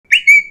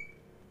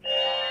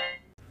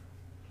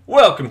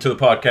Welcome to the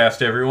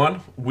podcast,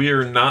 everyone.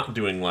 We're not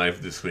doing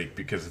live this week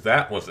because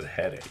that was a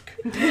headache.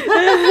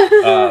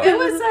 It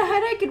was a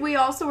headache, and we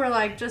also were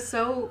like just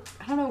so,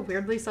 I don't know,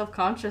 weirdly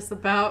self-conscious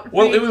about.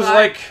 Well, it was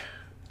like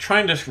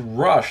trying to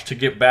rush to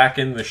get back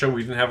in the show.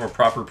 We didn't have our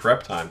proper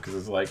prep time because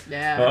it's like,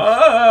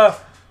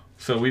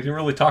 So we didn't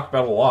really talk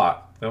about a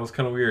lot. That was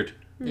kind of weird.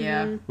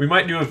 Yeah. We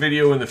might do a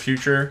video in the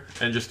future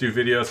and just do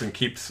videos and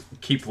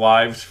keep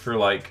lives for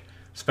like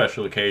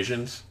special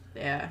occasions.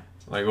 Yeah.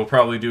 Like we'll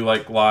probably do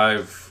like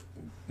live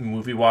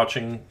movie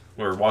watching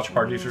or watch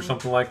parties or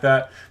something like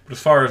that. But as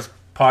far as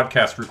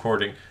podcast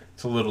recording,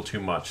 it's a little too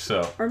much.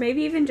 So or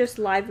maybe even just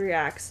live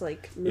reacts,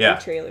 like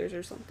movie trailers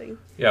or something.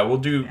 Yeah, we'll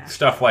do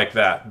stuff like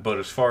that. But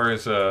as far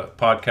as a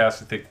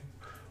podcast, I think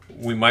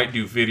we might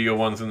do video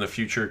ones in the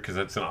future because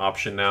that's an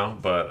option now.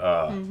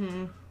 But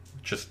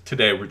just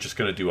today, we're just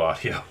going to do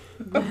audio.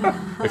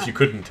 If you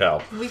couldn't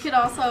tell. We could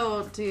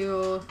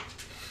also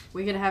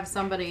we could have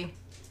somebody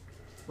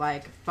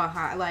like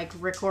behind, like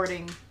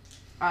recording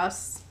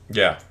us.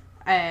 Yeah.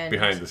 And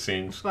behind the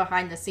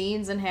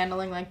scenes and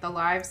handling like the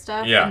live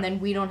stuff. Yeah. And then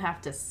we don't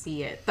have to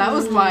see it. That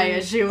was my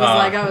issue. Was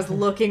like I was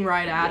looking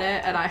right at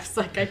it and I was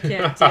like, I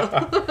can't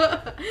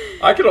deal.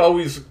 I could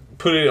always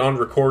put it on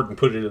record and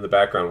put it in the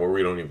background where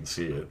we don't even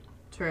see it.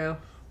 True.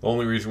 The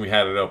only reason we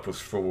had it up was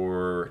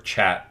for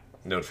chat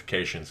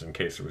notifications in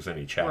case there was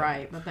any chat.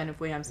 Right. But then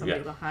if we have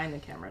somebody behind the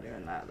camera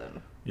doing that,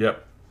 then.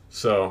 Yep.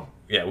 So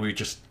yeah, we'll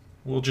just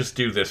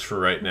do this for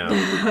right now.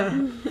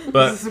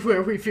 But this is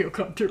where we feel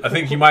comfortable. I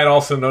think you might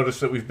also notice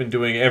that we've been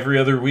doing every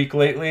other week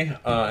lately,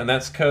 and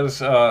that's because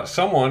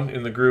someone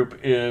in the group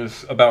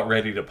is about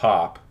ready to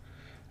pop,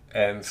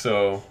 and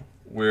so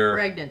we're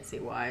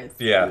pregnancy-wise.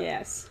 Yeah.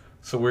 Yes.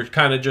 So we're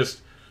kind of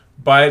just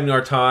biding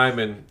our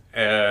time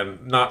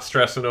and not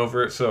stressing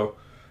over it. So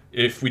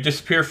if we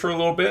disappear for a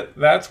little bit,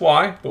 that's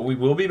why. But we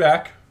will be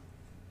back.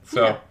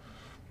 So,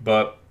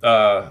 but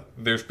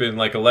there's been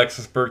like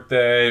Alexa's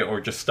birthday or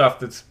just stuff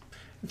that's.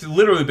 It's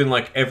literally been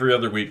like every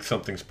other week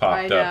something's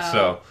popped up.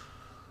 So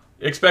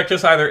expect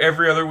us either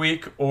every other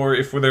week or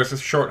if there's a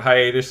short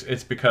hiatus,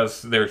 it's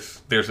because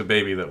there's a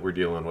baby that we're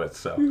dealing with.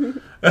 So,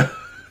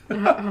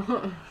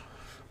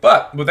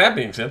 but with that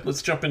being said,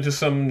 let's jump into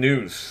some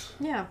news.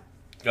 Yeah.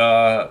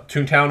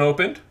 Toontown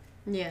opened.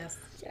 Yes.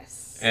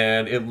 Yes.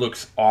 And it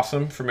looks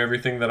awesome from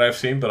everything that I've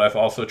seen, but I've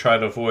also tried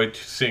to avoid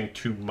seeing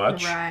too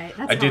much. Right.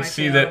 That's I did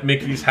see that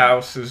Mickey's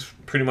house is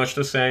pretty much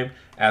the same,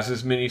 as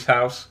is Minnie's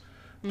house.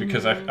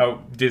 Because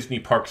Disney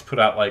Parks put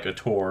out like a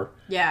tour,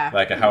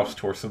 like a house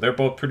tour, so they're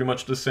both pretty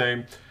much the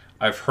same.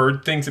 I've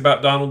heard things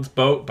about Donald's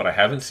boat, but I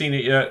haven't seen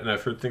it yet, and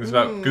I've heard things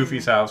about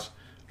Goofy's house.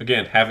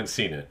 Again, haven't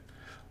seen it,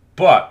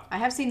 but I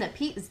have seen that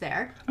Pete is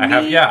there. I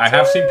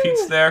have seen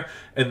Pete's there,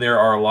 and there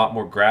are a lot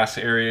more grass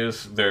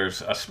areas.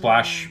 There's a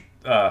splash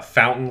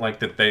fountain like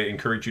that they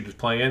encourage you to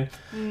play in,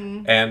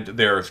 and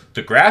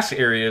the grass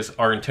areas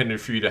are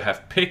intended for you to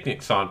have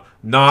picnics on,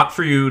 not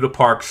for you to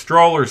park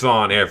strollers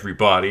on.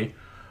 Everybody.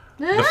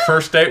 The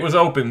first day it was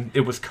open,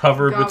 it was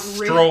covered with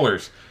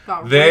strollers.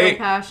 Really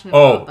passionate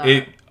about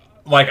that.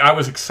 I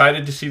was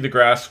excited to see the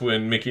grass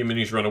when Mickey and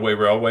Minnie's Runaway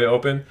Railway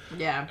opened.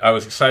 Yeah. I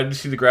was excited to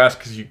see the grass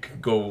because you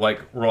could go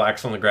like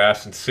relax on the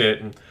grass and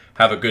sit and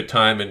have a good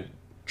time and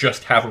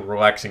just have a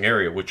relaxing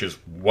area, which is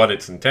what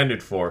it's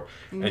intended for.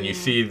 And you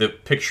see the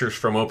pictures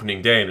from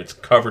opening day and it's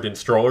covered in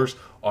strollers.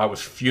 Oh, I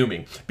was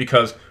fuming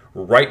because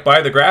right by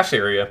the grass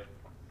area,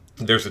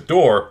 there's a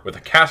door with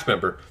a cast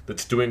member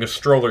that's doing a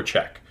stroller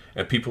check.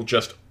 And people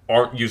just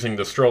aren't using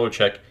the stroller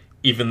check,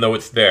 even though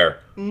it's there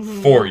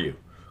for you.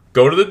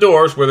 Go to the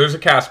doors where there's a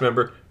cast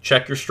member,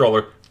 check your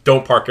stroller,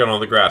 don't park it on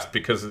the grass,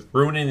 because it's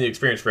ruining the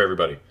experience for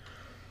everybody.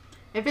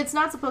 If it's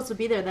not supposed to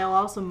be there, they'll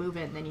also move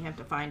it, and then you have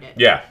to find it.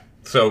 Yeah,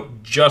 so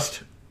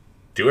just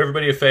do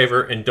everybody a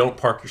favor and don't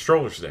park your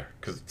strollers there,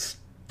 because it's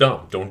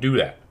dumb. Don't do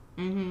that.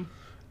 And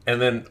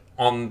then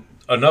on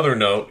another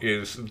note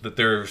is that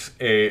there's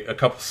a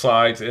couple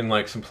slides in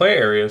like some play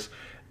areas,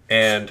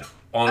 and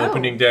on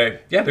opening day,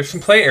 there's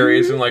some play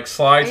areas and like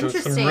slides and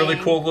some really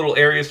cool little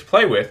areas to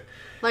play with.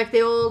 Like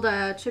the old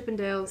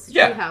Chippendales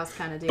Treehouse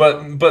kind of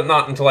deal. But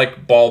not into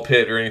like ball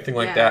pit or anything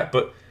like that.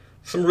 But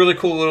some really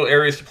cool little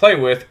areas to play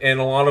with. And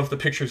a lot of the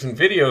pictures and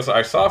videos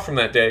I saw from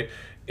that day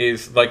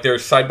is like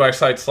there's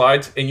side-by-side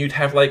slides and you'd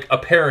have like a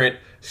parent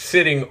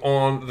sitting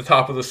on the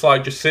top of the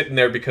slide, just sitting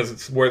there because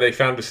it's where they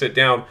found to sit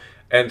down.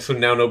 And so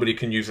now nobody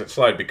can use that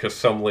slide because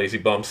some lazy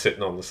bum's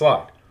sitting on the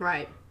slide.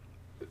 Right.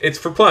 It's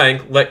for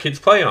playing. Let kids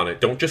play on it.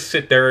 Don't just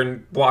sit there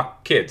and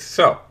block kids.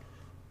 So,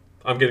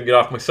 I'm going to get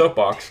off my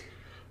soapbox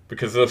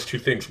because those two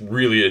things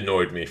really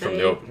annoyed me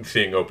from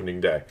seeing opening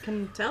day.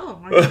 Can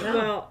tell.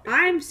 Well,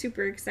 I'm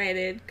super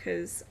excited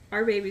because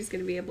our baby's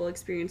going to be able to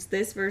experience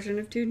this version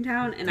of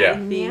Toontown, and I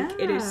think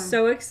it is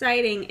so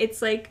exciting.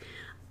 It's like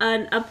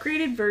an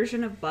upgraded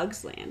version of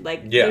Bugs Land.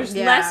 Like, there's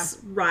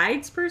less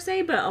rides per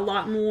se, but a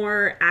lot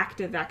more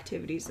active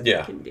activities that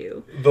you can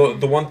do.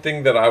 The one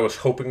thing that I was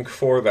hoping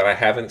for that I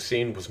haven't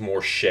seen was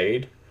more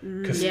shade.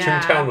 Because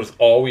Toontown was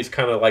always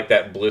kind of like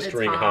that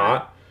blistering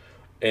hot.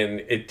 And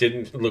it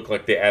didn't look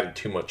like they added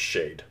too much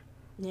shade.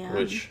 Yeah.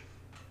 Which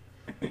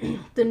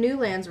The new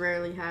lands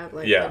rarely have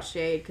like Yeah. good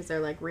shade because they're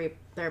like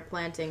they're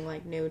planting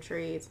like new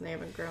trees and they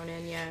haven't grown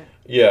in yet.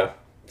 Yeah.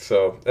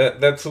 So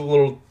that's a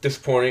little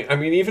disappointing. I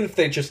mean, even if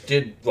they just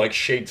did like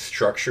shade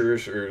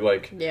structures or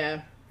like,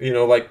 Yeah. you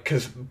know, like,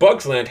 because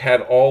Bugsland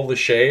had all the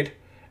shade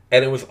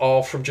and it was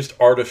all from just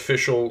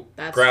artificial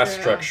That's grass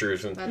true.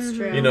 structures. And, That's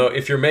true. you know,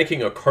 if you're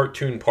making a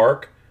cartoon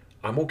park,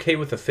 I'm okay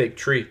with a fake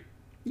tree.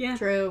 Yeah.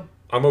 True.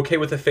 I'm okay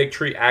with a fake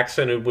tree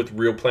accented with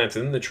real plants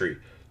in the tree.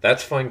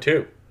 That's fine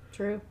too.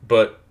 True.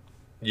 But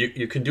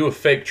you can do a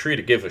fake tree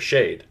to give a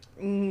shade.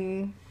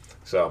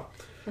 So,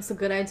 That's a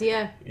good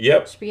idea.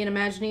 yep. Should be an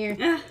Imagineer.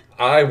 Yeah.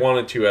 I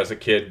wanted to as a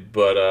kid,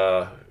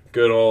 but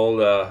good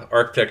old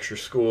architecture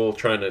school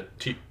trying to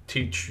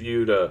teach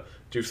you to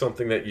do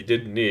something that you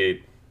didn't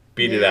need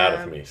beat it out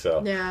of me.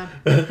 So Yeah.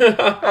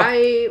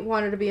 I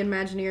wanted to be an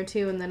Imagineer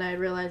too, and then I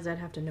realized I'd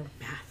have to know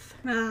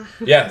math.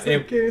 yeah.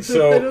 I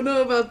So don't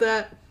know about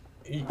that.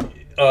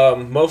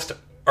 most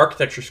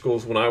architecture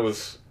schools, when I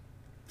was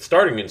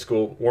starting in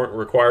school, weren't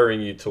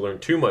requiring you to learn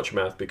too much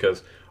math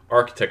because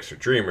architects are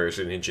dreamers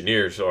and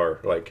engineers are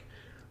like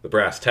the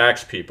brass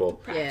tacks people.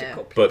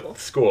 Practical But people. the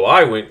school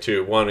I went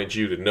to wanted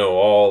you to know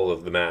all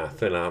of the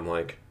math, and I'm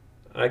like,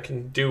 I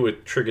can do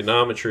with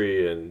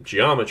trigonometry and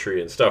geometry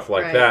and stuff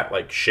like Right. that,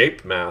 like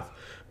shape math.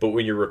 But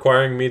when you're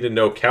requiring me to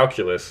know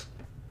calculus,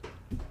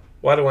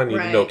 why do I need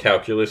to know Right.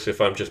 calculus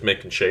if I'm just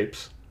making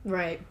shapes?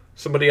 Right.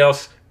 Somebody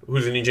else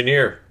who's an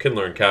engineer can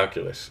learn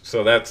calculus.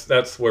 So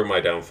that's where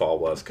my downfall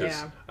was, because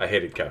Yeah. I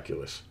hated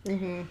calculus.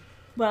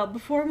 Well,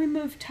 before we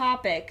move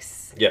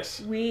topics,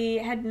 Yes. we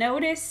had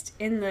noticed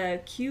in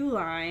the queue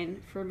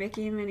line for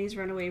Mickey and Minnie's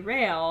Runaway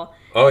Rail,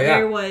 Oh, yeah.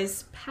 there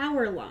was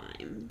power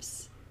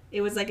limes.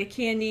 It was like a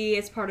candy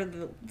as part of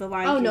the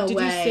line. Oh, queue. no did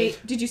way. You see,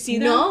 did you see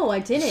them? No, I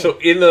didn't. So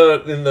in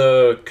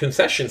the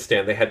concession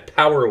stand, they had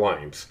power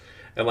limes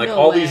and like No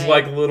all these way.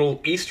 like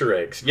little Easter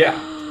eggs. Yeah.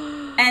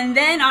 And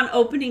then on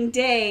opening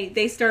day,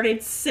 they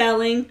started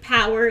selling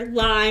power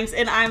limes,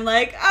 and I'm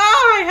like,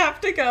 oh, I have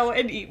to go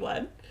and eat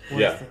one. What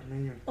Yeah. does that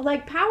mean?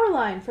 Like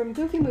Powerline from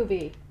Goofy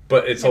Movie.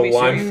 But it's a Let me show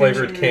lime you.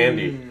 flavored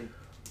candy.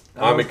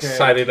 I'm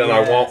excited and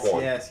I want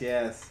one.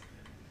 Yes.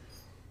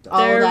 Oh,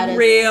 They're that is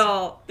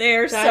real.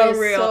 They're that so is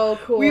real. so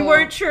cool. We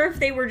weren't sure if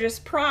they were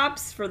just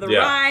props for the Yeah.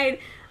 ride,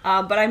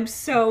 but I'm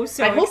so I hope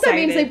excited. that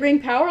means they bring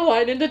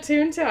Powerline into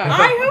Toontown.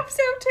 I hope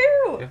so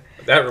too. Yeah.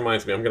 That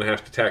reminds me, I'm gonna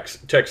have to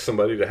text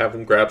somebody to have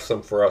them grab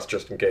some for us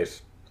just in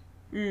case.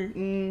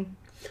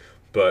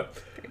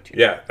 But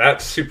yeah,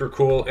 that's super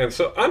cool, and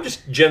so I'm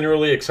just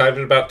generally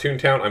excited about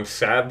Toontown. I'm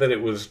sad that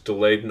it was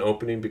delayed in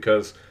opening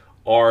because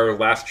our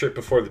last trip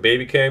before the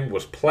baby came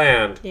was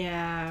planned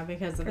Yeah,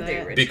 because of Or that.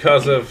 they were-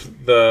 because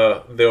of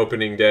the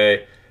opening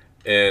day,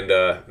 and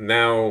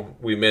now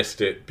we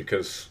missed it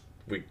because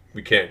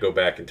we can't go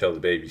back until the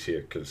baby's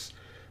here because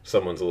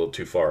someone's a little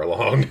too far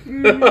along.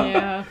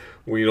 Yeah.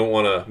 We don't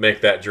want to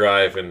make that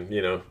drive and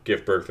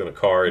give birth in a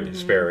car in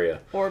Hesperia.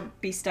 Or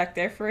be stuck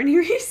there for any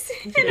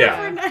reason. Yeah.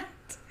 Overnight.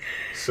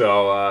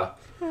 So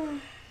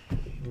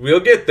we'll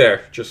get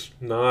there, just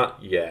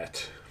not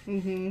yet. Or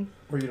you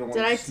don't want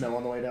Did I- snow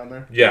on the way down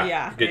there? Yeah,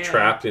 Yeah. get Yeah.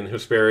 trapped in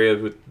Hesperia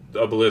with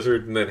a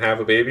blizzard and then have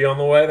a baby on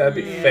the way. That'd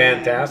be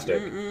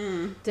fantastic.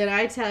 Did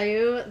I tell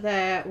you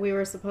that we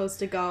were supposed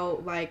to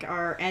go, like,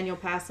 our annual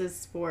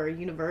passes for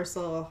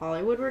Universal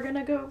Hollywood were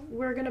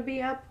gonna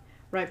be up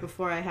right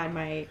before I had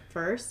my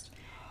first.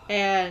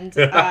 And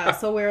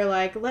so we were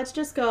like, let's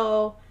just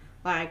go,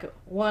 like,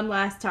 one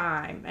last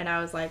time. And I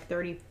was like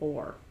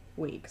 34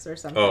 weeks or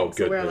something. Oh,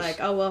 so we were goodness. like,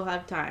 oh, we'll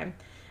have time.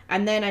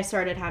 And then I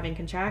started having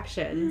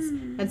contractions.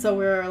 And so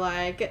we were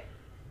like,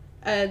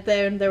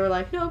 then they were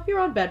like, nope, you're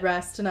on bed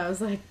rest. And I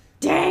was like,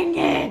 dang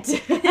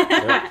it.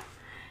 Yeah.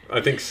 I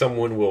think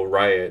someone will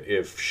riot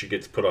if she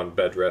gets put on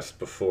bed rest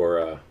before.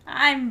 A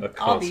I'll be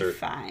concert.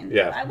 fine.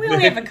 Yeah. We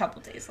only have a couple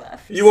days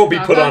left. You won't be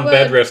Knock put on on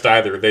bed wood. rest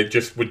either. They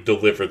just would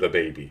deliver the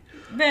baby.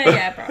 But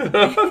yeah, probably.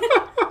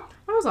 I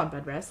was on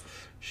bed rest.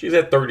 She's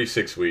at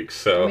 36 weeks,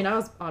 so I mean, I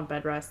was on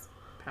bed rest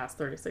past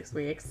 36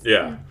 weeks.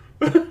 yeah.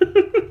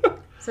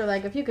 So,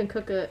 like, if you can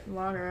cook it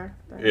longer,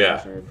 then Yeah.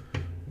 you should.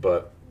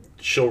 But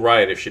she'll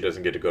riot if she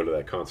doesn't get to go to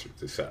that concert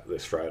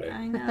this Friday.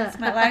 I know, it's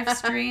my live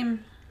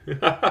stream. I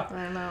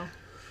don't know.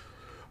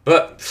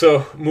 But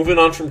so moving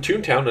on from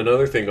Toontown,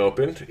 another thing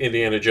opened,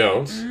 Indiana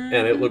Jones, and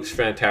it looks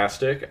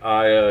fantastic.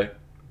 I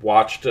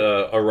watched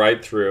a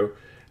ride through,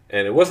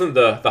 and it wasn't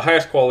the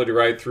highest quality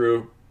ride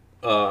through.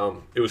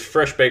 It was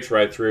Fresh Bake's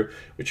ride through,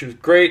 which was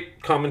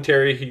great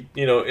commentary. He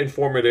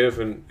informative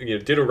and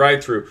did a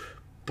ride through,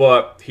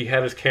 but he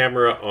had his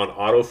camera on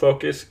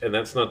autofocus, and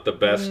that's not the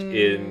best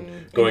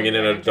in going in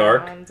Indiana the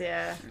dark. Jones,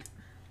 yeah.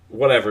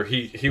 Whatever.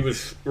 He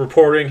was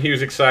reporting. He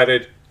was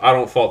excited. I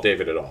don't fault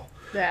David at all.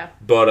 Yeah.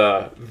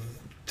 But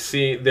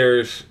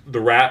there's the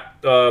rat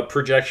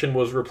projection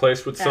was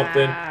replaced with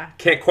something.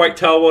 Can't quite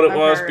tell what it I've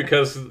was heard.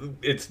 because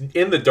it's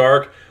in the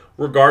dark.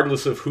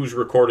 Regardless of who's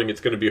recording, it's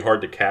going to be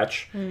hard to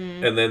catch.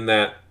 And then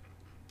that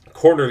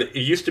corner, it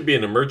used to be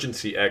an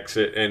emergency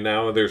exit, and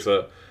now there's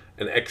an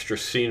extra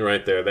scene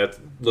right there. That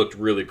looked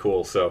really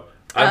cool. So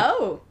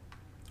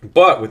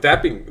But with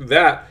that being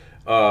that,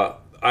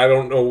 I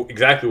don't know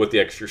exactly what the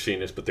extra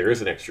scene is, but there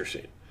is an extra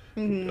scene.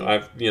 In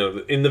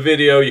the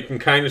video you can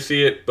kind of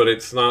see it, but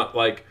it's not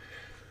like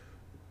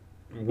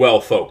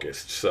well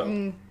focused.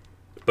 So,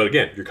 but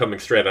again, you're coming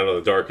straight out of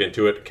the dark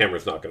into it. The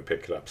camera's not going to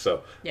pick it up.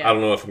 So I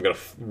don't know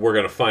if we're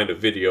gonna find a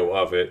video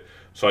of it.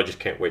 So I just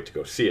can't wait to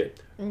go see it.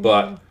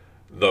 But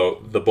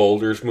the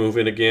boulder's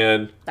moving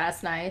again.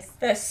 That's nice.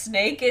 The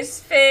snake is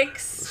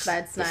fixed.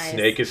 That's The nice.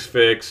 snake is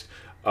fixed.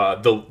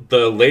 The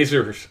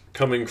lasers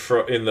coming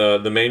from in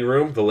the main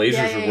room. The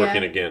lasers are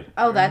working again.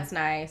 Oh, that's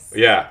nice.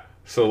 Yeah.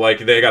 So like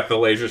they got the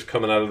lasers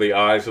coming out of the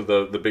eyes of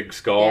the big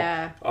skull.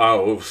 Yeah.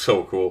 Oh, it was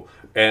so cool.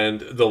 And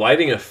the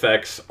lighting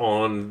effects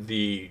on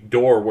the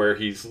door where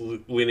he's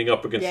leaning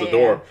up against the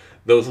door,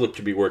 those look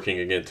to be working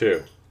again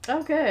too.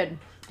 Oh, good.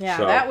 Yeah,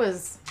 So-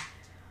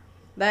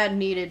 that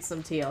needed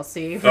some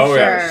TLC for Oh, sure.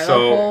 yeah.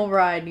 So- the whole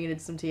ride needed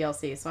some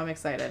TLC, so I'm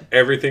excited.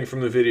 Everything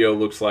from the video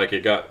looks like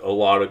it got a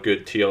lot of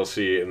good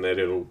TLC, and that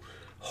it'll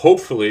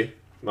hopefully,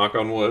 knock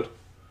on wood,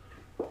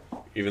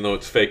 even though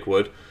it's fake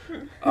wood,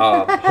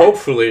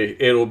 hopefully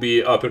it'll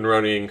be up and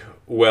running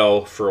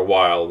well for a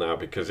while now,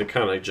 because it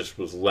kind of just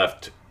was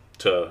left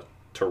to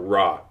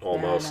rot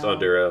almost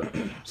under a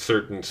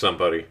certain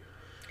somebody.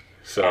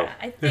 So Yeah,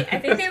 I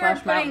think they were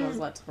Splash Mountain was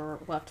putting.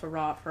 left to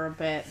rot for a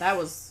bit. That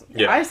was,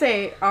 Yeah. I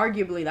say,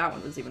 arguably that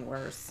one was even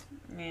worse.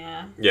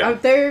 Yeah. yeah,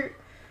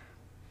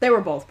 They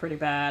were both pretty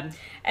bad.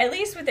 At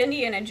least with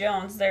Indiana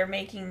Jones, they're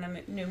making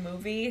the new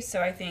movie,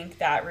 so I think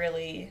that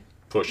really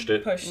pushed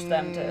it. pushed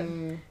them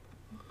to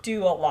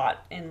do a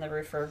lot in the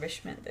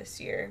refurbishment this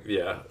year.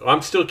 Yeah,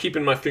 I'm still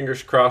keeping my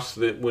fingers crossed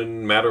that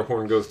when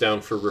Matterhorn goes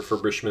down for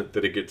refurbishment,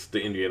 that it gets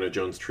the Indiana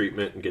Jones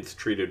treatment and gets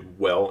treated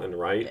well and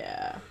right.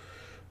 Yeah.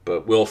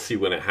 But we'll see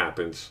when it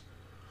happens.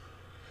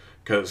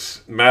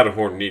 Because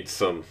Matterhorn needs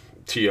some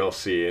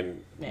TLC,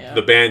 and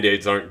the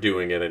Band-Aids aren't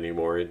doing it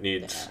anymore. It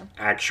needs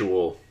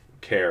actual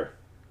care.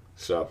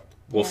 So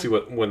we'll see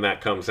when that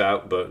comes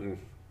out. But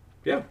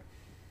yeah.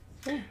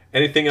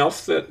 Anything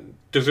else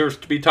that deserves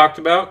to be talked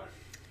about?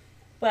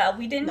 Well,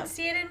 we didn't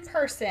see it in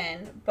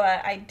person,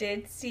 but I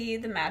did see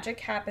the Magic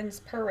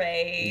Happens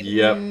parade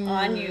Yep.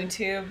 on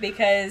YouTube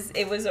because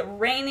it was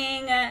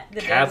raining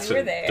the Cats day we were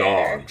and there.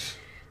 dogs.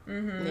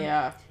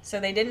 Yeah. So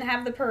they didn't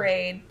have the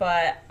parade,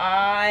 but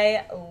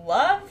I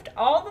loved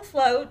all the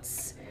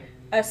floats,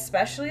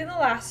 especially the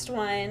last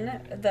one,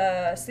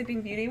 the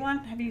Sleeping Beauty one.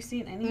 Have you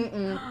seen any?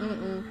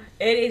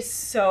 It is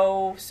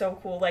so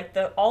cool. Like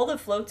all the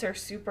floats are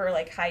super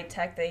like high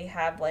tech. They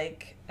have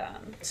like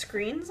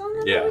screens on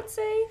them, Yeah. I would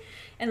say,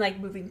 and like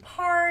moving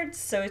parts.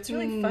 So it's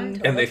really fun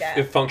to And look at.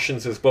 it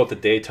functions as both a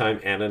daytime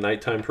and a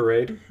nighttime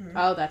parade.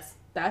 Oh, that's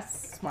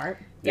smart.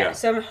 Yeah,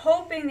 so I'm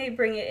hoping they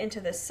bring it into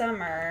the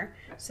summer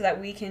so that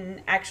we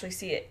can actually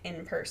see it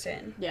in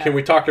person. Yeah. Can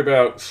we talk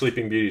about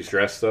Sleeping Beauty's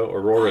dress, though?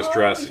 Aurora's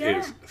dress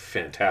is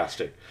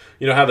fantastic.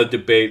 You know how the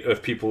debate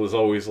of people is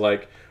always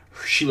like,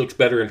 she looks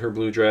better in her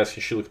blue dress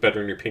and she looks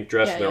better in her pink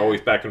dress, and they're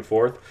always back and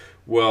forth.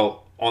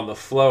 Well, on the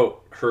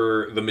float,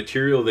 the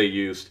material they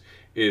used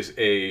is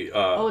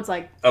it's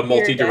like a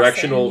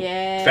multi-directional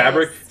iridescent.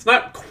 fabric. Yes. It's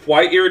not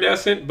quite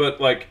iridescent, but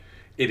like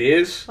it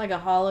is. like a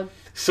hologram.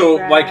 So,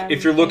 like,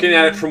 if you're looking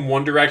at it from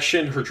one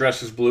direction, her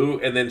dress is blue,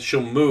 and then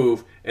she'll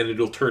move, and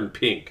it'll turn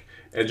pink.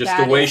 And just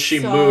That the way is she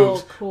so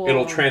moves, cool.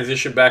 it'll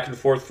transition back and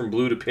forth from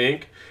blue to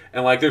pink.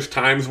 And, like, there's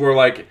times where,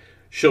 like,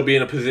 she'll be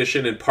in a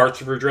position and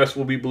parts of her dress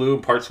will be blue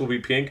and parts will be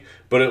pink,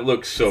 but it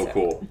looks so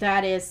cool.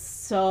 That is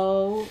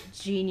so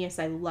genius.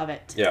 I love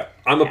it. Yeah.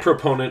 I'm a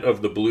proponent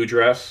of the blue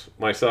dress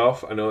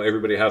myself. I know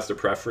everybody has their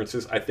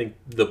preferences. I think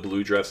the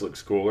blue dress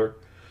looks cooler.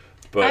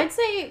 But I'd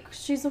say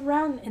she's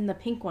around in the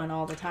pink one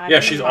all the time. Yeah,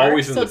 in she's the park.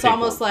 always in the it's pink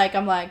almost one. like I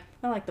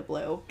like the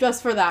blue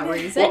just for that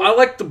reason. Well, I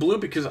like the blue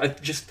because I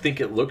just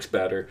think it looks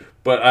better.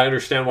 But I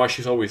understand why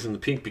she's always in the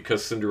pink,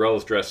 because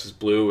Cinderella's dress is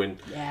blue, and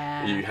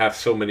you have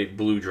so many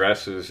blue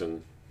dresses,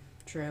 and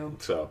True.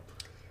 so.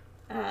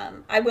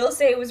 I will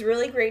say it was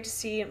really great to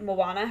see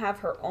Moana have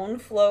her own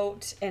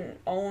float and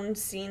own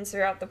scenes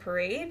throughout the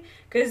parade,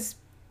 because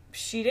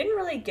she didn't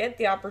really get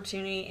the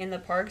opportunity in the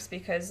parks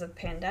because of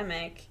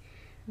pandemic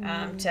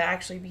to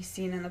actually be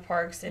seen in the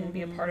parks and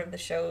be a part of the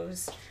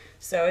shows.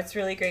 So it's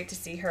really great to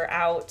see her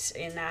out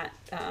in that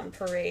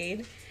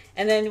parade.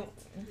 And then,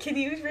 can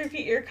you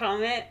repeat your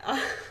comment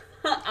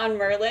on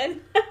Merlin?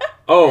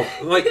 Oh,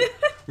 like,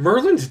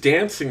 Merlin's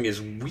dancing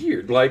is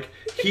weird. Like,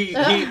 he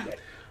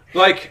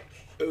like,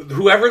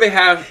 whoever they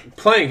have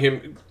playing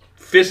him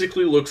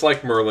physically looks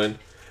like Merlin,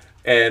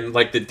 and,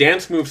 like, the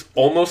dance moves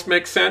almost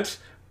make sense,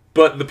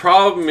 but the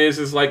problem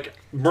is like,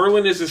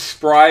 Merlin is a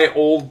spry,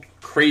 old,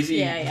 crazy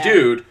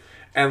dude,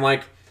 and,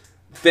 like,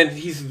 then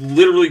he's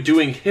literally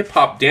doing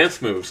hip-hop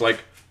dance moves,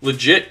 like,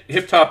 legit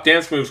hip-hop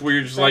dance moves where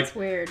you're just That's like,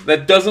 weird.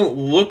 that doesn't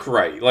look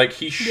right. Like,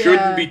 he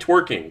shouldn't be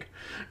twerking.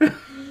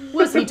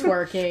 Was he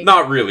twerking?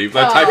 Not really,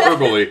 that's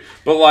hyperbole.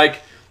 But,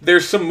 like,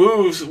 there's some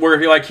moves where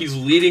he's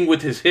leading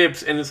with his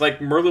hips, and it's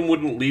like Merlin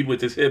wouldn't lead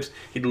with his hips,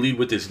 he'd lead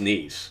with his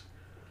knees.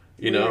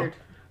 You know?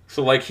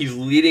 So, like, he's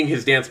leading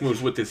his dance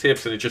moves with his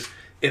hips, and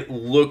it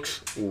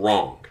looks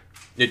wrong.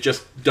 It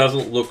just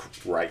doesn't look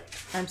right.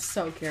 I'm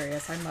so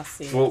curious. I must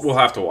see. We'll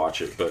have to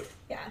watch it, but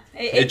Yeah,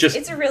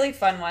 it's a really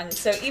fun one.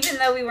 So even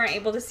though we weren't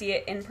able to see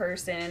it in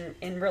person,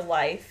 in real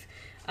life,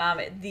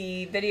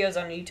 the videos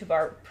on YouTube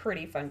are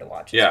pretty fun to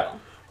watch as well.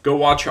 Go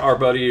watch our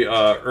buddy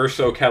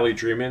Urso Kelly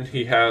Dreamin'.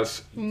 He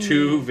has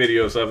 2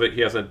 videos of it.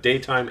 He has a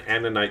daytime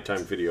and a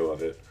nighttime video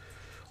of it.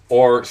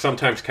 Or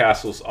sometimes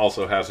Castles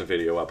also has a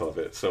video up of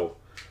it. So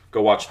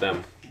go watch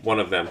them.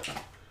 One of them.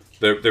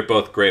 They're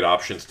both great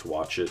options to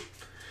watch it.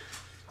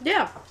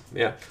 Yeah.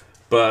 Yeah.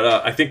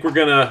 But I think we're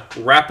going to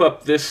wrap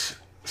up this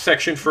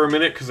section for a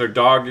minute because our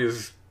dog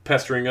is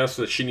pestering us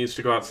that she needs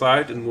to go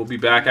outside. And we'll be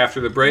back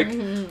after the break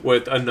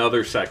with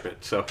another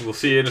segment. So we'll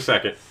see you in a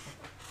second.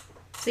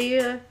 See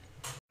ya.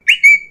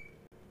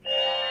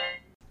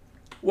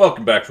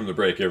 Welcome back from the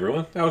break,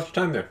 everyone. How was your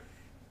time there?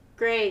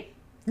 Great.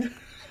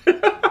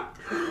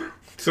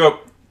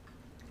 So,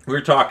 we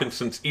were talking,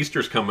 since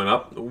Easter's coming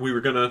up, we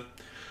were going to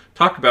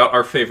talk about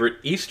our favorite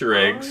Easter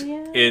eggs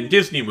in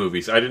Disney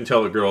movies. I didn't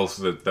tell the girls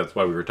that that's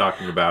why we were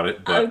talking about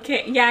it. But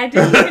okay, yeah, I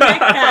didn't connect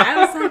that.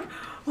 I was like,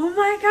 oh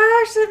my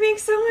gosh, that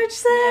makes so much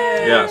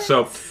sense. Yeah,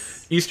 so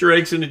Easter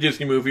eggs in a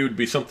Disney movie would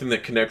be something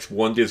that connects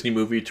one Disney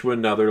movie to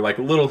another, like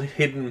a little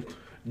hidden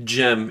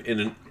gem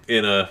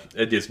in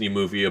a Disney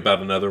movie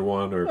about another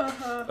one, or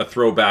a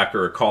throwback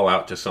or a call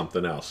out to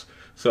something else.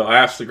 So I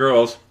asked the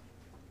girls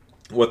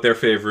what their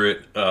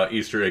favorite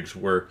Easter eggs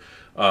were.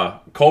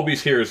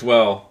 Colby's here as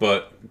well,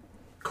 but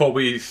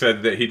Colby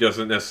said that he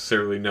doesn't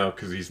necessarily know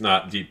because he's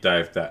not deep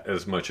dived that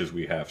as much as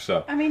we have.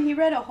 So I mean, he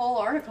read a whole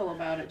article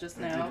about it just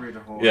I now. did read a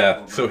whole yeah,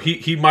 article so about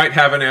he might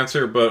have an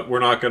answer, but we're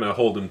not going to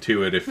hold him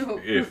to it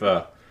if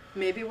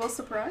Maybe we'll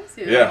surprise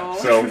you. yeah.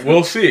 So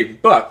we'll see.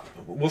 But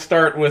we'll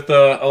start with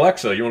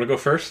Alexa. You want to go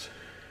first?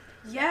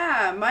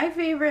 Yeah, my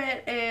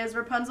favorite is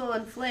Rapunzel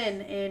and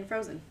Flynn in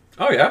Frozen.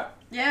 Oh yeah.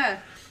 Yeah.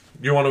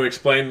 You want to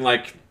explain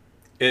like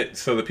it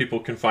so that people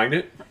can find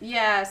it?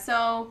 Yeah,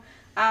 so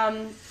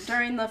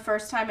during the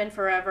First Time in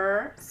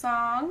Forever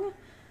song,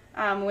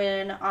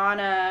 when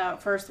Anna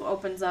first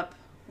opens up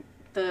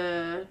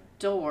the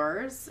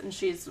doors and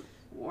she's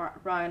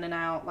running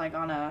out like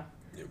on a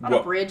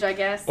bridge, I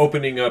guess.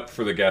 Opening up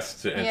for the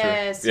guests to enter.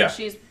 Yes, Yeah.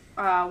 she's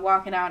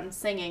walking out and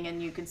singing,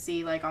 and you can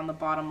see like on the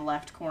bottom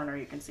left corner,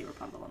 you can see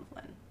Rapunzel and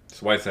Flynn.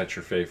 So why is that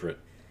your favorite?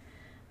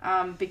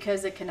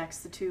 Because it connects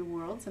the two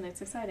worlds and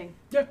it's exciting.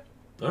 Yeah.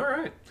 All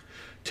right.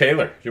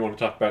 Taylor, do you want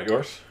to talk about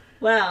yours?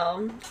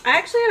 Well, I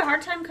actually had a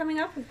hard time coming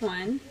up with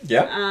one.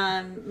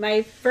 Yeah.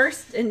 My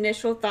first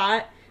initial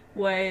thought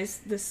was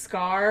the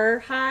Scar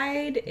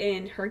hide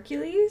in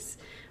Hercules,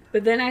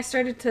 but then I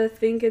started to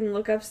think and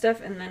look up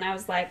stuff, and then I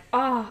was like,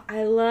 oh,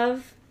 I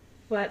love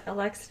what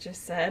Alexa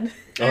just said.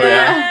 Oh,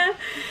 yeah?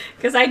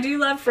 Because I do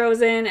love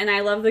Frozen, and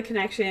I love the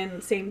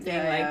connection, same thing,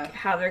 Yeah. like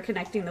how they're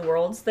connecting the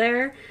worlds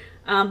there.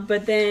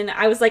 But then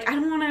I was like, I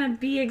don't want to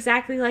be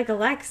exactly like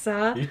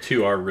Alexa. You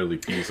two are really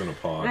peas in a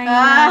pod. I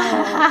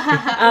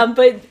know.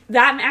 But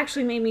that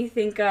actually made me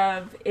think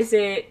of, is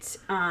it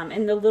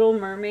in The Little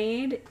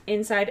Mermaid,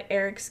 inside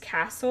Eric's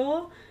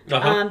castle,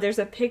 there's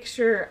a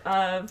picture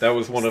of That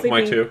was one of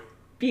my Sleeping two.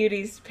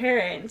 Beauty's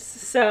parents.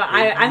 So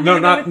I'm No,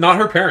 gonna go not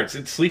her parents.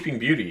 It's Sleeping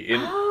Beauty.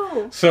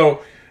 Oh.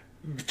 So,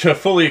 to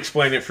fully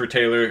explain it for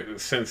Taylor,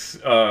 since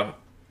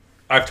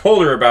I've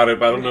told her about it,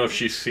 but I don't know if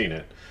she's seen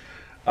it.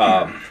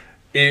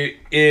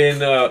 In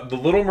The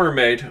Little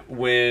Mermaid,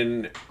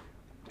 when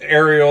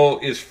Ariel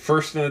is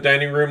first in the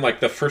dining room, like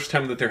the first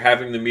time that they're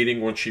having the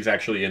meeting when she's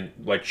actually in,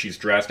 like she's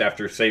dressed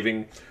after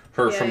saving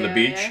her from the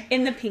beach. Yeah.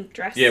 in the pink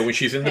dress. Yeah, when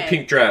she's in the Okay.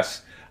 pink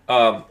dress.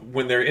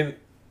 When they're in...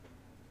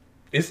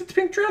 Is it the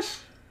pink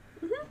dress?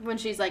 When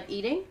she's like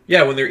eating.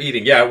 Yeah, when they're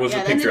eating. Yeah, it was Yeah,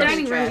 the pink in the dress.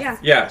 dining room, dress.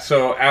 yeah. Yeah,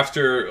 so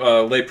after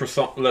Les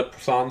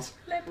Poissons,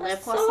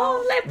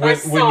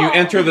 when you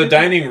enter the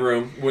dining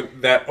room, when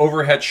that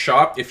overhead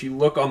shot, if you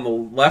look on the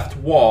left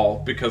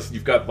wall, because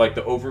you've got like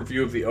the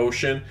overview of the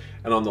ocean,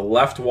 and on the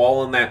left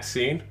wall in that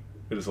scene,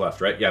 it is left,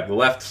 right? Yeah, the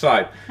left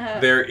side,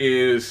 there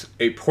is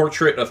a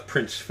portrait of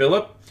Prince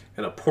Philip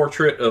and a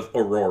portrait of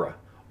Aurora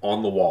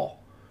on the wall.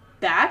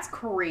 That's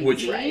crazy.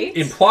 Which Right?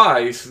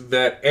 implies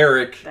that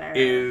Eric There.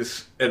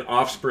 is an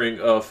offspring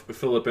of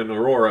Philip and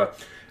Aurora.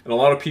 And a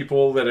lot of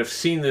people that have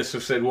seen this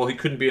have said, well, he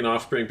couldn't be an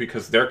offspring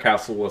because their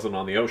castle wasn't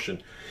on the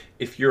ocean.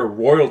 If you're a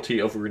royalty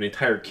over an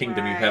entire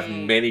kingdom, you have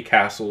Right. many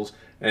castles,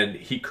 and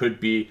he could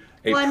be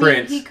a Well, I mean,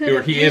 prince, he could or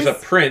have he is a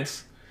used-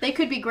 prince. They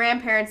could be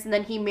grandparents, and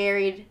then he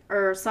married,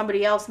 or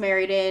somebody else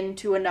married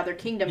into another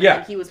kingdom, Yeah.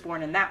 and then he was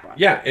born in that one.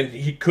 Yeah, and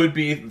he could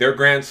be their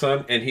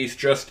grandson, and he's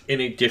just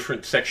in a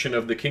different section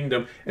of the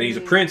kingdom, and he's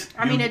a prince.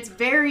 I mean, it's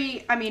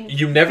very. I mean,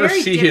 You never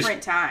very see his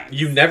different times.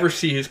 You never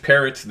see his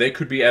parents. They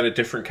could be at a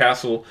different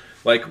castle.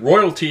 Like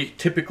royalty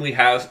typically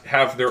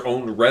have their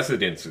own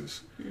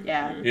residences.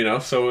 Yeah. You know,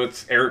 so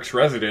it's Eric's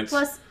residence.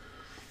 Plus,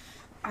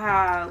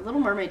 Little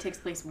Mermaid takes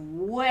place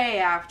way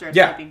after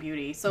Yeah. Sleeping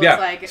Beauty, so yeah. it's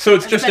like so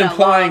it's just been a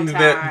implying long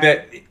that time.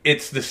 that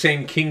it's the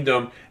same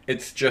kingdom.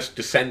 It's just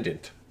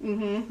descendant.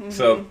 Mm-hmm.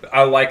 So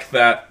I like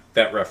that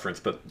reference,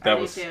 but that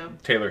do was too.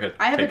 Taylor had.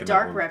 I have a taken that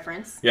dark one.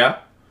 reference. Yeah.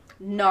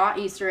 not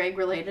Easter egg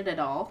related at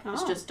all.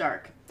 It's just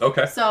dark.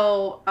 Okay.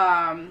 So,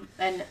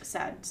 and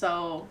sad.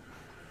 So,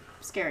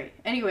 scary.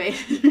 Anyway.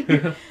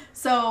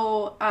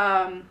 So,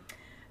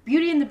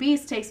 Beauty and the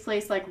Beast takes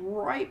place like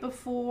right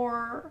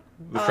before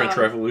The French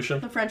Revolution.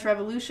 The French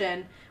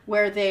Revolution,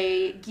 where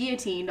they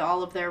guillotined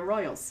all of their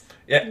royals.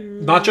 Yeah,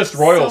 not just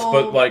royals, So-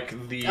 but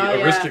like the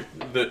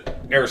the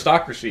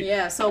aristocracy.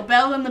 Yeah. So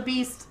Belle and the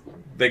Beast,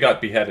 They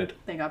got beheaded.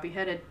 they got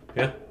beheaded.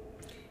 Yeah.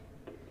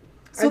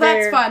 So Are that's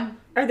there- fun.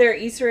 Are there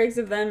Easter eggs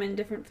of them in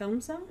different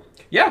films though?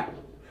 Yeah.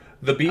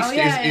 The Beast Oh,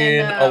 yeah, is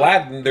in and,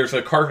 Aladdin. There's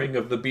a carving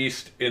of the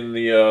Beast in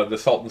the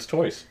Sultan's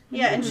toys.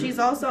 Yeah, and she's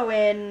also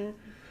in.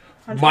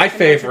 My Hunchback of Notre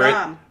favorite,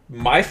 Dame.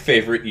 my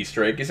favorite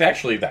Easter egg is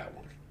actually that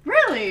one.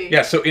 Really?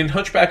 Yeah, so in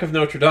Hunchback of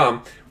Notre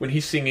Dame, when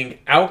he's singing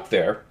Out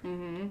There,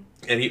 and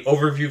he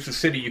overviews the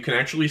city, you can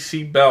actually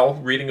see Belle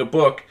reading a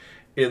book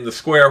in the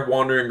square,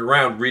 wandering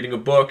around, reading a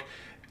book,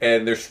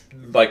 and there's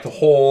like the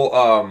whole,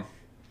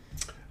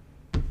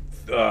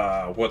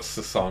 what's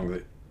the song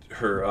that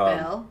her...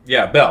 Belle?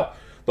 Yeah, Belle.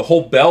 The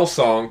whole Belle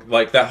song,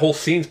 like that whole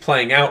scene's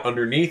playing out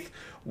underneath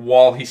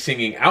while he's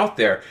singing Out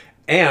There,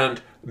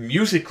 and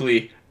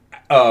musically...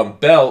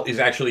 Belle is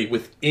actually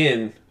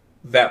within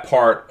that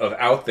part of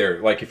Out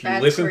There. Like, if you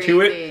That's listen to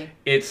it, crazy.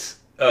 it's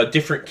a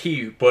different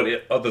key, but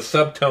the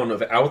subtone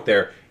of Out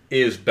There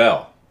is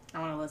Belle. I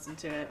want to listen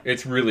to it.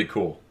 It's really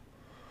cool.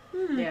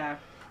 Yeah.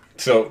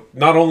 So,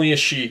 not only is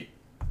she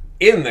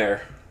in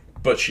there,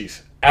 but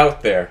she's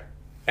out there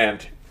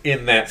and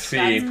in that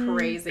scene. That's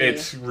crazy.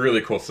 It's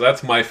really cool. So,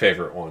 that's my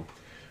favorite one.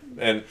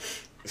 And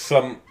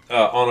some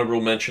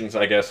honorable mentions,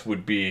 I guess,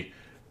 would be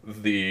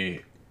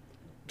the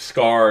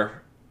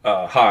Scar...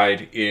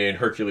 hide in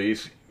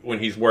Hercules when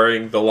he's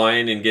wearing the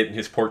lion and getting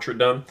his portrait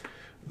done.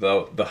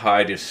 The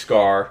hide is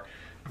Scar.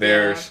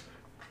 There's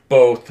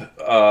both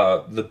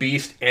the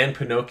Beast and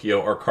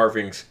Pinocchio are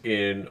carvings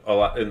in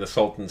the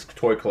Sultan's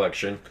toy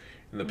collection.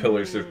 In the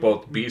pillars, there's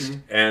both Beast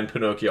and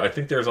Pinocchio. I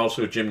think there's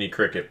also Jiminy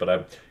Cricket, but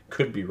I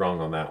could be wrong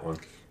on that one.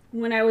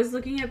 When I was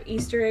looking up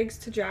Easter eggs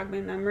to jog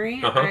my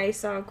memory, I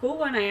saw a cool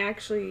one I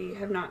actually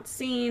have not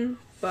seen,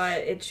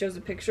 but it shows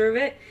a picture of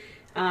it.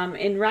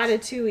 In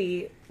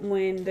Ratatouille,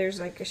 when there's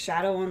like a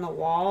shadow on the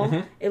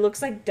wall, it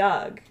looks like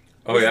Doug.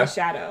 Oh, is yeah? the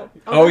shadow.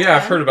 Oh, that's yeah,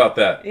 I've fun. heard about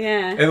that.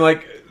 Yeah. And,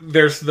 like,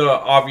 there's the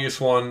obvious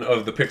one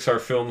of the Pixar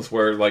films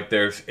where, like,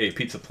 there's a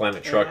Pizza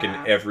Planet truck in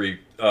Yeah. every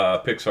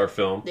Pixar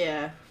film.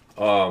 Yeah.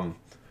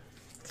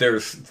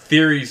 There's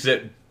theories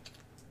that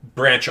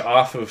branch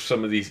off of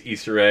some of these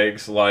Easter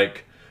eggs,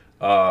 like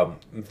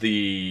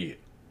the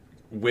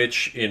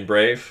witch in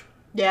Brave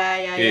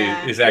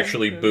Yeah. is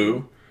actually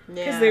Boo.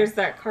 Because there's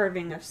that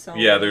carving of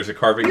Sully. Yeah, there's a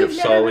carving You've of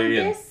never Sully. heard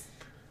And, this?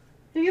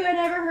 Have you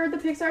never heard the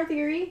Pixar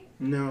theory?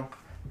 No.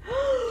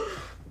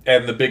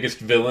 and the biggest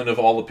villain of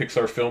all the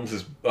Pixar films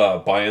is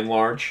By and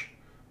Large,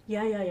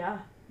 Yeah.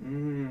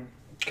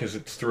 because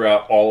it's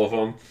throughout all of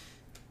them.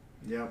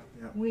 Yep.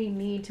 We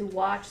need to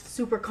watch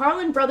Super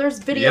Carlin Brothers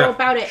video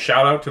about it.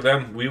 Shout out to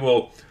them. We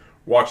will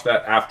watch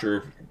that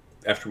after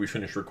we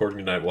finish recording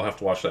tonight. We'll have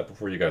to watch that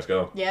before you guys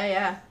go.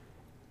 Yeah.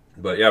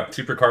 But yeah,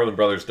 Super Carlin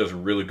Brothers does a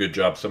really good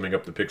job summing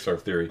up the Pixar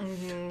theory.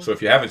 So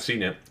if you haven't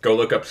seen it, go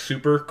look up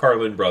Super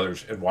Carlin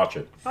Brothers and watch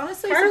it.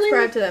 Honestly, Carlin-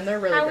 subscribe to them. They're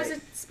really How great. is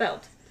it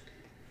spelled?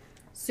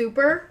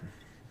 Super,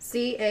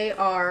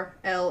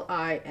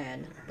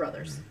 Carlin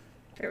Brothers.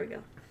 There we go.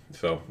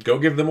 So go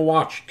give them a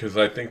watch, because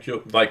I think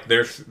you'll like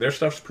their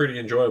stuff's pretty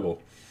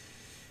enjoyable.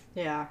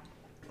 Yeah.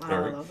 I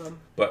Alright. love them.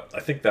 But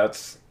I think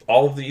that's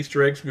all of the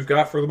Easter eggs we've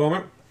got for the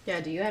moment. Yeah,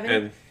 do you have any?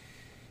 And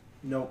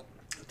Nope.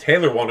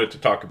 Taylor wanted to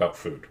talk about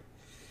food.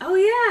 Oh,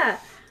 yeah.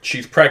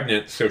 She's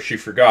pregnant, so she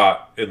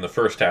forgot in the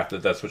first half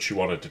that that's what she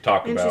wanted to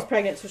talk And she's about.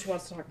 pregnant, so she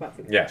wants to talk about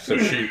food. Yeah, so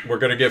we're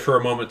going to give her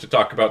a moment to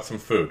talk about some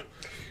food.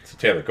 So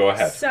Taylor, go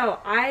ahead. So,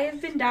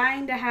 I've been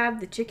dying to have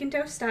the chicken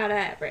tostada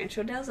at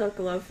Rancho del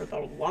Zocalo for the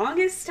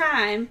longest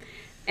time,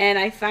 and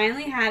I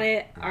finally had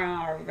it on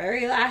our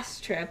very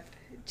last trip.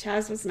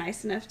 Chaz was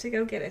nice enough to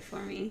go get it for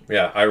me.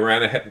 Yeah, I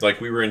ran ahead, like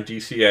we were in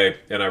DCA,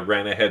 and I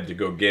ran ahead to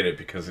go get it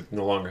because it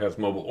no longer has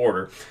mobile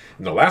order.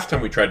 And the last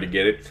time we tried to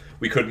get it,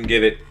 we couldn't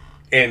get it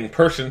in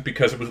person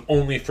because it was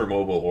only for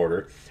mobile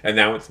order. And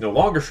now it's no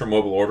longer for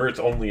mobile order, it's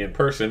only in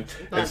person.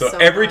 And That's so so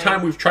every funny.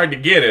 time we've tried to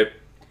get it,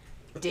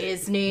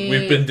 Disney.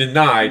 we've been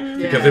denied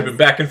because they've been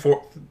back and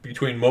forth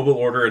between mobile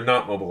order and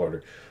not mobile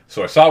order.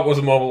 So I saw it was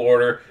a mobile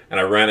order, and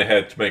I ran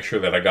ahead to make sure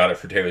that I got it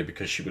for Taylor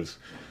because she was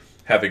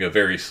having a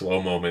very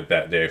slow moment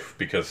that day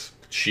because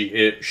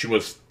she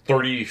was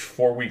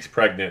 34 weeks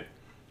pregnant.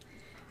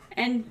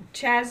 And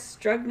Chaz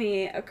drugged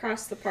me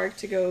across the park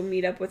to go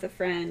meet up with a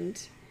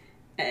friend,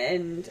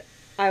 and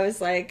I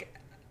was like,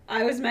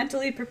 I was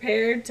mentally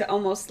prepared to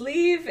almost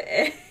leave,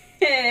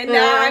 and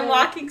now I'm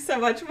walking so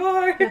much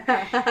more. We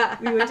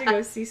went to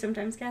go see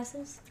Sometimes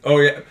Castles. Oh,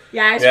 yeah.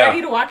 Yeah, I was Yeah.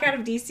 ready to walk out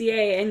of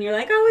DCA, and you're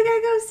like, oh, we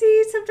gotta go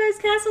see Sometimes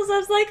Castles. I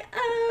was like,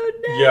 oh,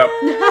 no.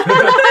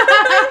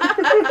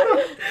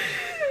 Yep.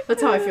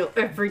 That's how I feel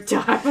every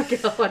time I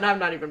go, and I'm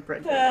not even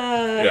pregnant.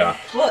 Yeah.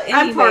 Well, anyways,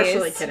 I'm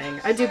partially kidding.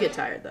 I do get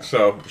tired though.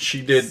 So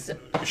she did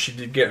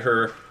get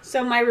her.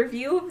 So my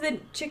review of the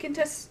chicken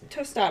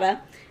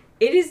tostada,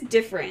 it is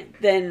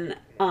different than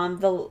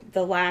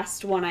the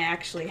last one I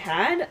actually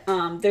had.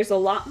 There's a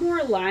lot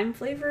more lime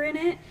flavor in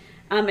it.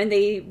 And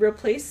they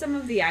replaced some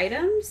of the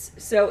items,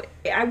 so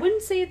I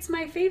wouldn't say it's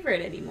my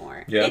favorite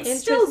anymore. Yeah.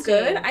 It's still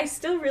good. I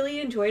still really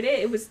enjoyed it.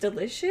 It was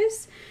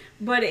delicious,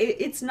 but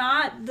it's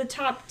not the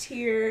top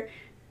tier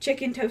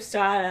chicken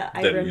tostada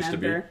I That it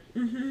remember.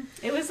 used to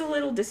be. It was a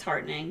little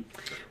disheartening.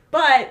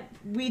 But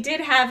we did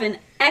have an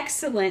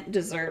excellent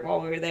dessert while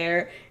we were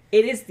there.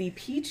 It is the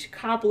peach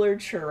cobbler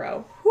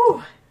churro.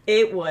 Whew.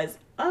 It was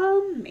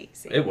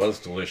amazing. It was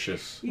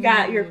delicious. You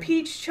got your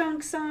peach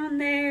chunks on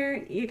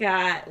there. You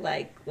got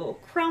like little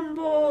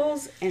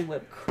crumbles and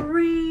whipped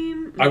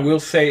cream. I will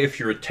say, if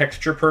you're a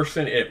texture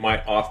person, it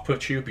might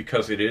off-put you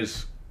because it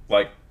is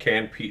like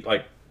canned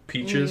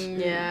peaches.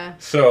 Yeah.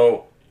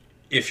 So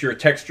if you're a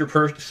texture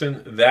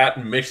person,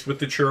 that mixed with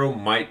the churro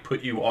might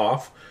put you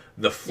off.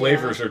 The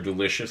flavors are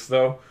delicious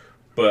though,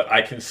 but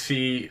I can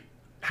see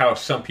how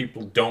some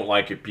people don't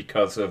like it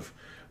because of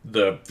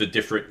the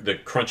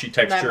crunchy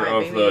texture might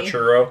of be the me.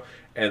 churro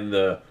and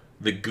the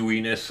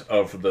gooiness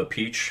of the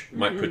peach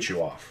might put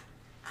you off.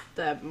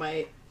 That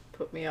might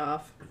put me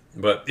off.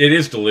 But it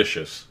is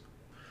delicious.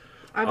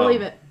 I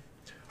believe it.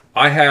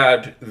 I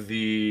had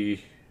the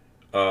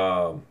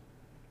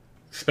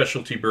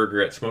specialty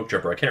burger at Smoke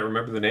Jumper. I can't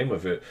remember the name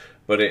of it,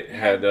 but it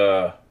had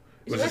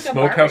was like it a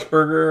smokehouse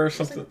burger or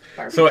something?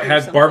 like So it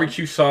had something.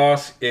 barbecue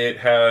sauce, it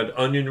had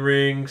onion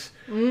rings,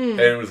 and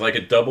it was like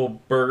a double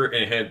burger,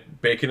 and it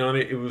had bacon on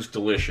it. It was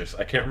delicious.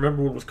 I can't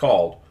remember what it was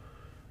called,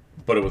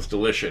 but it was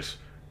delicious.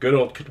 Good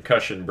old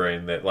concussion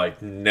brain that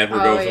like never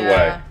goes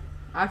away.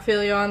 I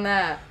feel you on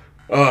that.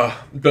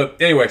 But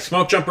anyway,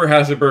 Smoke Jumper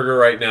has a burger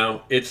right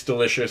now. It's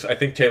delicious. I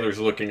think Taylor's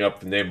looking up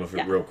the name of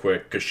it real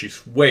quick because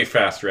she's way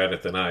faster at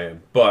it than I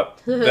am.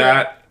 But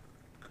that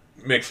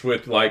mixed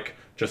with like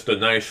just a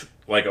nice,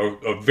 like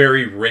a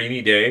very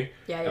rainy day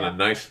and a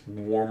nice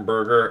warm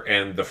burger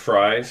and the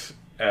fries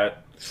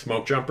at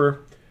Smoke Jumper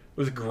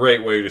was a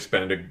great way to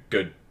spend a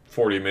good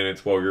 40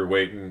 minutes while you're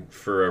waiting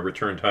for a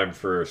return time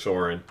for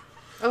Soren.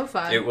 Oh,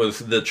 fine. It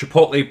was the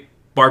Chipotle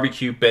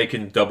barbecue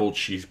bacon double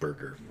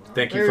cheeseburger.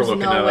 Thank you for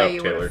looking that up,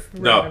 Taylor.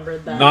 No,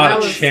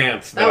 not a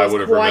chance that I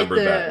would have remembered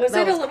that. Was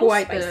it a little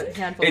quite spicy? the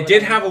handful. It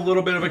did have a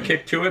little bit of a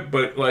kick to it,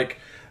 but like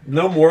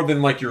no more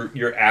than like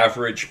your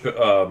average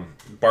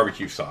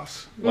barbecue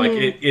sauce. Like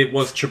it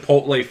was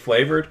Chipotle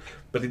flavored,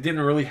 but it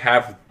didn't really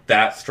have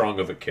that strong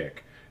of a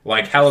kick.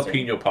 Like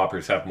jalapeno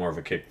poppers have more of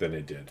a kick than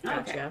it did.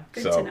 Okay,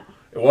 good So to know.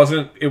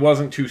 it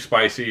wasn't too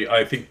spicy.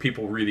 I think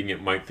people reading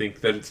it might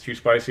think that it's too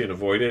spicy and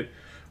avoid it.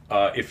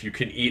 If you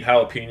can eat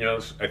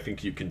jalapenos, I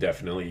think you can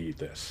definitely eat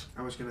this.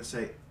 I was gonna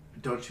say,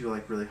 don't you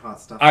like really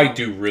hot stuff? I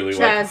do really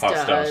like Chaz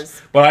hot does.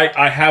 stuff, but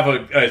I have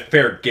a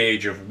fair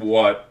gauge of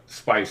what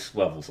spice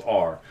levels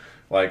are.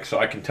 Like, so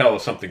I can tell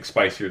if something's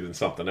spicier than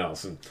something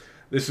else. And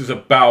this is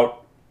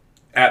about,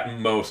 at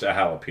most, a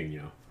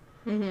jalapeno.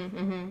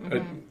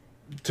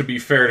 To be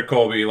fair to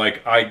Colby,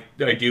 like, I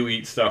do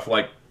eat stuff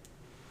like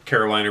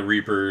Carolina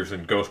Reapers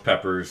and ghost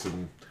peppers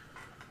and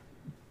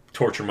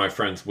torture my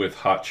friends with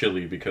hot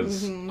chili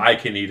because I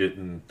can eat it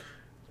and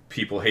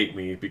people hate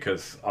me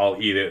because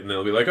I'll eat it and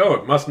they'll be like, oh,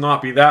 it must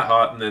not be that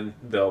hot, and then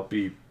they'll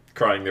be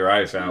crying their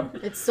eyes out.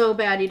 It's so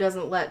bad he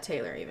doesn't let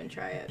Taylor even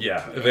try it.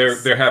 Yeah,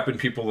 there have been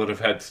people that have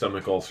had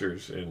stomach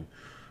ulcers and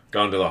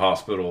gone to the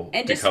hospital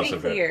And because just to be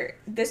of clear,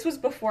 this was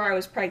before I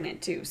was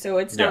pregnant too, so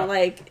it's not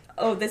like,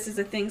 oh, this is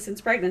a thing since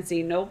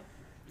pregnancy. Nope,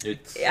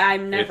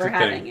 I'm never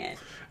having it.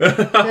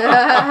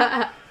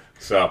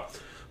 So,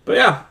 but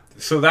yeah,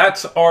 so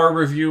that's our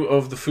review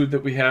of the food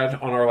that we had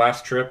on our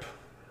last trip,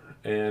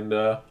 and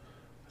I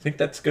think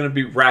that's going to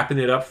be wrapping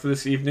it up for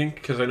this evening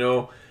because I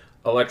know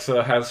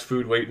Alexa has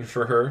food waiting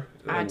for her.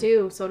 I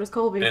do. So does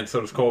Colby. And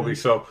so does Colby.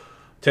 So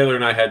Taylor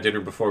and I had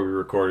dinner before we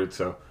recorded,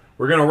 so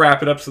we're going to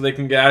wrap it up so they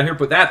can get out of here.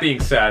 But that being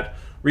said,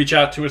 reach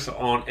out to us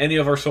on any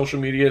of our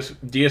social medias,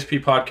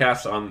 DSP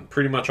Podcasts on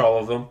pretty much all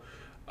of them.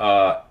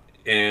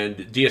 And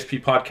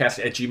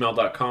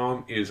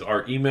dspodcast@gmail.com is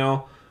our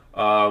email.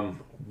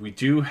 We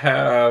do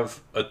have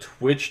a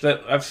Twitch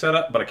that I've set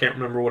up, but I can't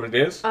remember what it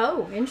is.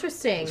 Oh,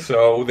 interesting.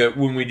 So that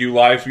when we do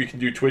lives, we can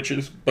do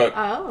Twitches. But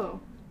Oh.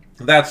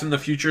 that's in the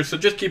future, so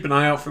just keep an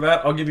eye out for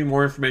that. I'll give you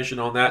more information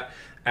on that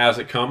as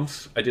it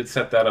comes. I did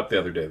set that up the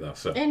other day, though.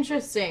 So,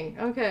 Interesting.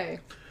 Okay.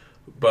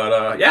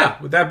 but yeah,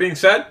 with that being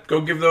said,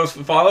 go give those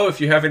a follow. If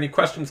you have any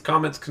questions,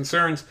 comments,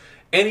 concerns,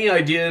 any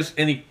ideas,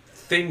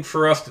 anything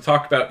for us to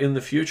talk about in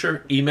the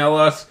future, email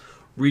us,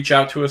 reach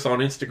out to us on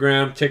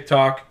Instagram,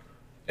 TikTok,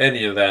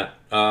 any of that.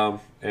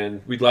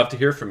 And we'd love to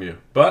hear from you.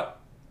 But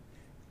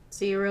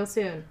See you real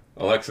soon.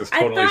 Alexa's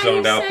totally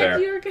zoned out there. I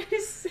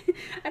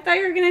thought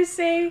you were gonna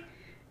say,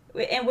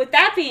 and with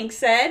that being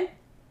said,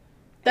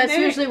 That's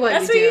usually what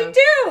that's you do. what you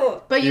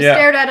do. But you Yeah.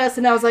 stared at us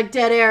and I was like,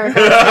 dead air. All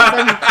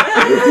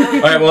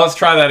right, well, let's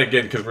try that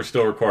again because we're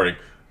still recording.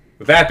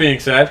 With that being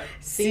said,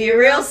 See you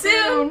real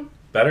soon.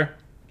 better?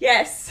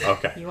 Yes.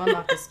 Okay. You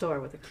unlock the store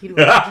with a key to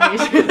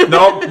imagination.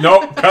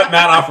 Nope, cutting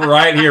that off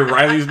right here.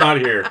 Riley's not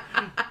here.